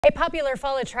A popular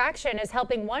fall attraction is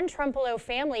helping one Trempealeau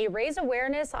family raise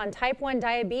awareness on type 1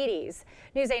 diabetes.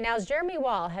 News 8 Now's Jeremy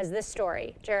Wall has this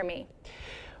story. Jeremy.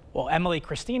 Well, Emily,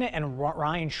 Christina, and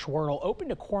Ryan Schwertel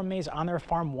opened a corn maze on their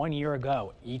farm 1 year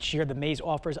ago. Each year, the maze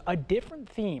offers a different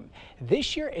theme.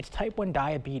 This year, it's type 1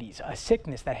 diabetes, a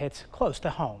sickness that hits close to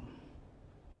home.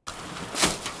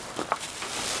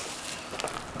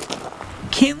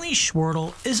 Kinley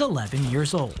Schwertel is 11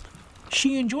 years old.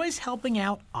 She enjoys helping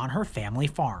out on her family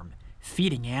farm,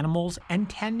 feeding animals and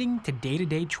tending to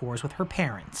day-to-day chores with her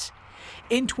parents.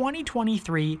 In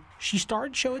 2023, she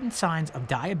started showing signs of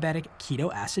diabetic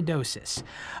ketoacidosis,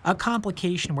 a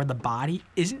complication where the body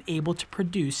isn't able to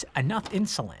produce enough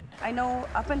insulin. I know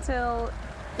up until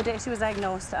the day she was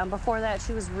diagnosed, before that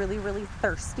she was really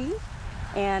thirsty,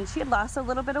 and she had lost a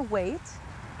little bit of weight,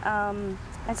 and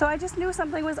so I just knew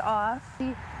something was off.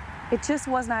 It just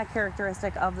was not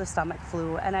characteristic of the stomach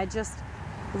flu, and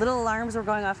little alarms were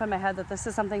going off in my head that this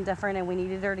is something different and we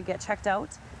needed her to get checked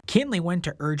out. Kinley went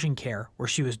to urgent care where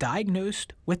she was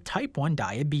diagnosed with type 1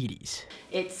 diabetes.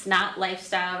 It's not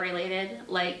lifestyle related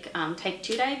like type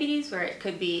 2 diabetes, where it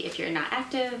could be if you're not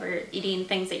active or eating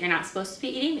things that you're not supposed to be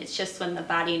eating. It's just when the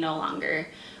body no longer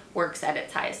works at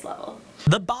its highest level.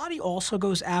 The body also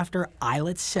goes after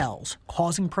islet cells,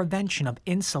 causing prevention of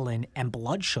insulin and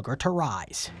blood sugar to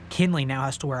rise. Kinley now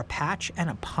has to wear a patch and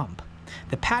a pump.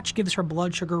 The patch gives her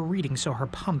blood sugar reading so her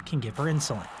pump can give her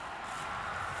insulin.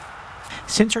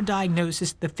 Since her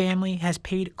diagnosis, the family has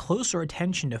paid closer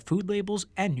attention to food labels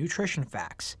and nutrition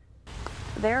facts.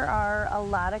 There are a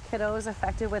lot of kiddos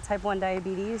affected with type 1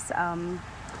 diabetes.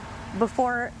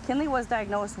 Before Kinley was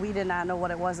diagnosed, we did not know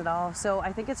what it was at all. So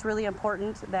I think it's really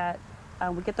important that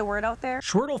we get the word out there.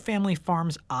 Schwertel Family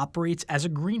Farms operates as a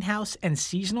greenhouse and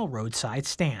seasonal roadside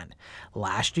stand.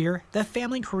 Last year, the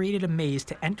family created a maze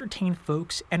to entertain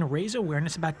folks and raise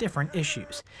awareness about different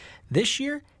issues. This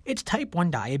year, it's type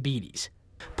 1 diabetes,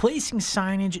 placing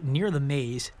signage near the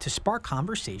maze to spark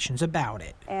conversations about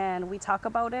it. And we talk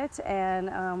about it,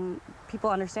 and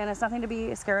people understand it's nothing to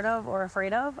be scared of or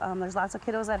afraid of. There's lots of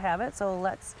kiddos that have it, so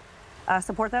let's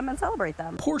support them and celebrate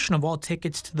them. A portion of all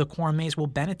tickets to the corn maze will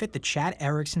benefit the Chad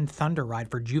Erickson Thunder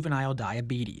Ride for Juvenile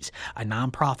Diabetes, a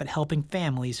nonprofit helping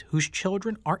families whose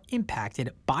children are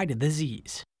impacted by the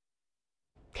disease.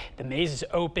 The maze is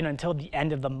open until the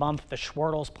end of the month. The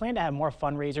Schwertels plan to have more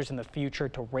fundraisers in the future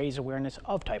to raise awareness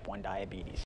of type 1 diabetes.